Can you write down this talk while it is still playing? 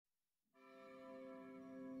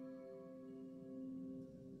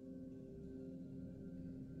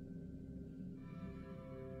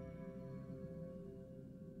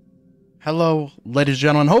Hello, ladies and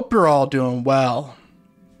gentlemen. Hope you're all doing well.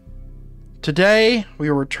 Today, we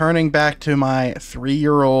are returning back to my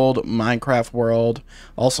 3-year-old Minecraft world,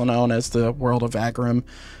 also known as the World of Vaggurum.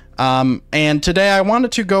 And today I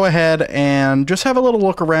wanted to go ahead and just have a little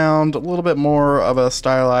look around, a little bit more of a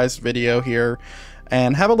stylized video here,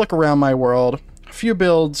 and have a look around my world. A few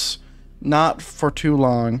builds, not for too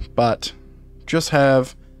long, but just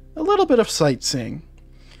have a little bit of sightseeing.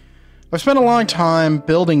 I've spent a long time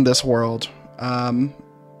building this world,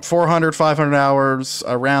 400, 500 hours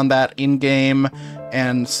around that in-game,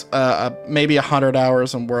 and maybe 100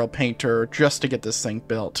 hours in World Painter just to get this thing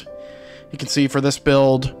built. You can see for this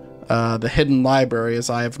build, the Hidden Library, as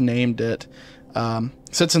I have named it,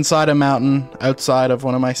 sits inside a mountain outside of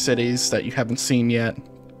one of my cities that you haven't seen yet.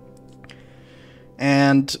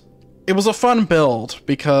 And it was a fun build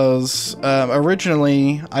because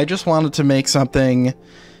originally I just wanted to make something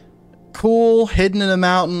cool, hidden in a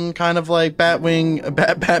mountain, kind of like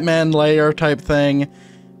Batman lair type thing,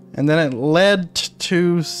 and then it led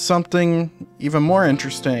to something even more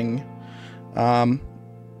interesting. I've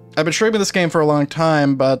been streaming this game for a long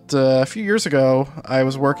time, but a few years ago I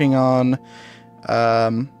was working on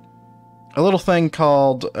a little thing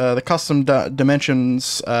called the Custom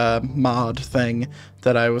Dimensions mod thing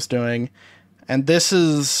that I was doing. And this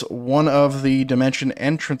is one of the dimension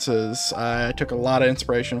entrances. I took a lot of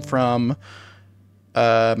inspiration from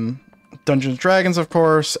Dungeons & Dragons, of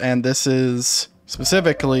course, and this is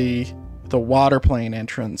specifically the water plane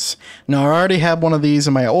entrance. Now, I already had one of these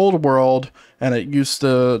in my old world, and it used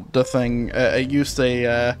it used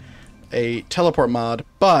a teleport mod,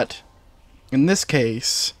 but in this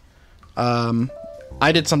case,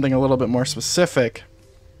 I did something a little bit more specific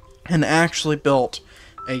and actually built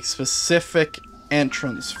a specific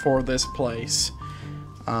entrance for this place.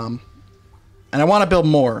 And I want to build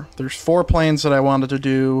more. There's 4 planes that I wanted to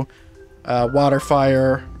do, water,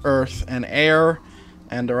 fire, earth, and air,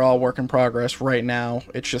 and they're all work in progress right now.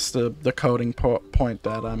 It's just the coding point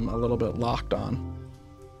that I'm a little bit locked on.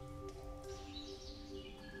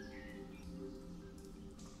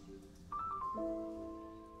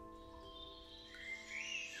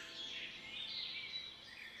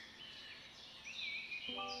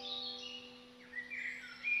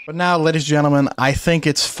 But now, ladies and gentlemen, I think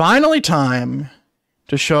it's finally time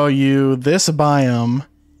to show you this biome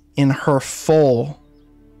in her full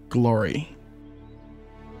glory.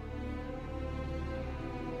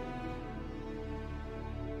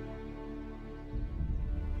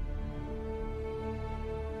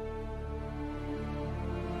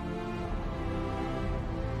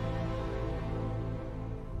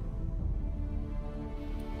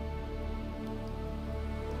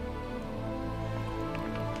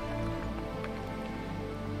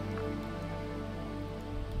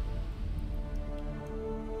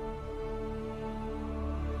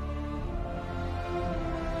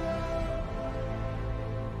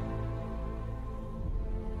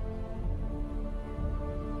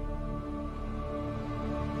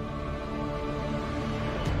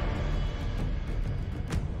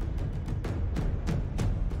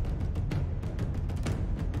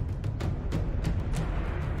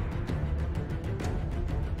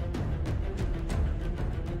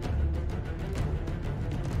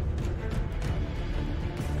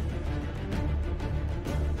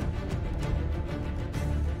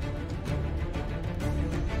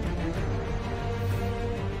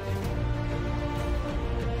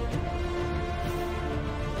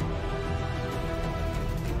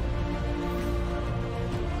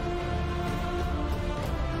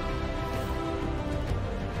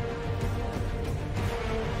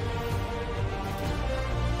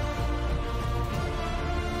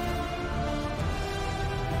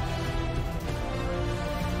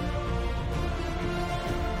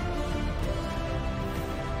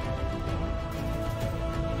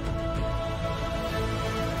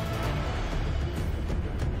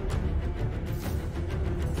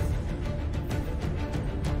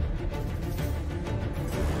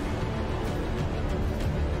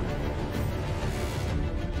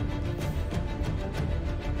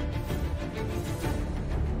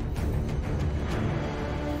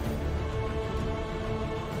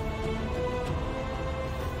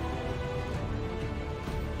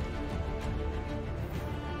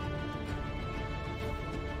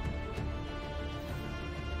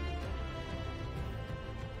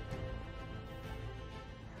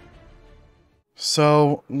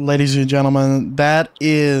 So, ladies and gentlemen, that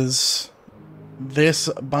is this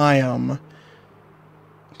biome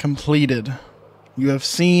completed. You have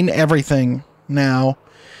seen everything now.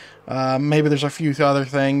 Maybe there's a few other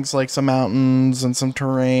things like some mountains and some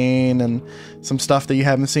terrain and some stuff that you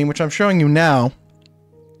haven't seen, which I'm showing you now.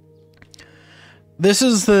 This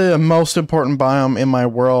is the most important biome in my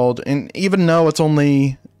world, and even though it's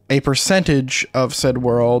only a percentage of said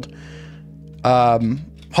world,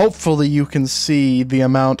 hopefully you can see the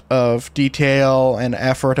amount of detail and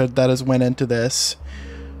effort that has went into this.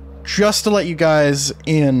 Just to let you guys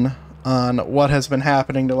in on what has been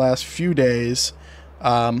happening the last few days,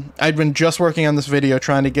 I'd been just working on this video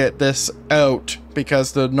trying to get this out,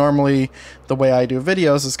 because normally the way I do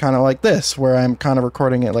videos is kind of like this, where I'm kind of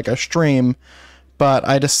recording it like a stream. But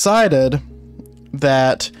I decided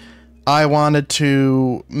that I wanted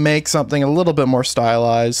to make something a little bit more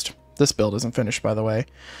stylized. This build isn't finished, by the way.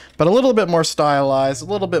 But a little bit more stylized, a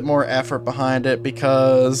little bit more effort behind it,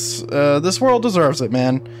 because this world deserves it,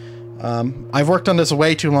 man. I've worked on this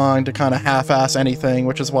way too long to kind of half-ass anything,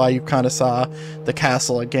 which is why you kind of saw the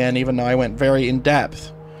castle again, even though I went very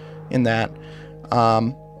in-depth in that.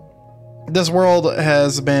 This world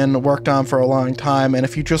has been worked on for a long time, and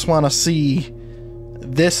if you just want to see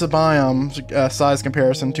this biome size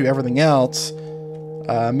comparison to everything else,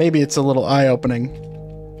 maybe it's a little eye-opening.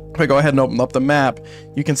 If I go ahead and open up the map,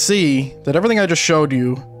 you can see that everything I just showed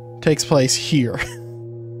you takes place here.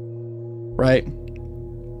 Right?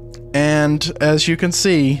 And as you can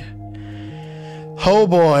see, oh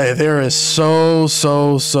boy, there is so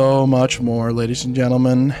much more, ladies and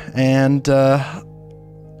gentlemen. And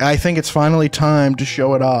I think it's finally time to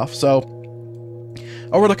show it off. So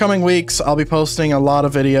over the coming weeks, I'll be posting a lot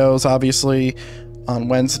of videos, obviously, on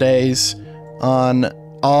Wednesdays, on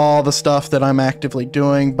all the stuff that I'm actively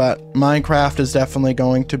doing, but Minecraft is definitely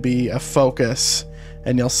going to be a focus,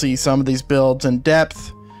 and you'll see some of these builds in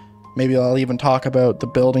depth. Maybe I'll even talk about the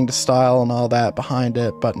building to style and all that behind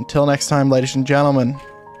it, but until next time, ladies and gentlemen,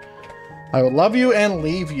 I will love you and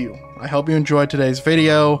leave you. I hope you enjoyed today's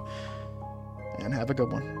video, and have a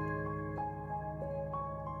good one.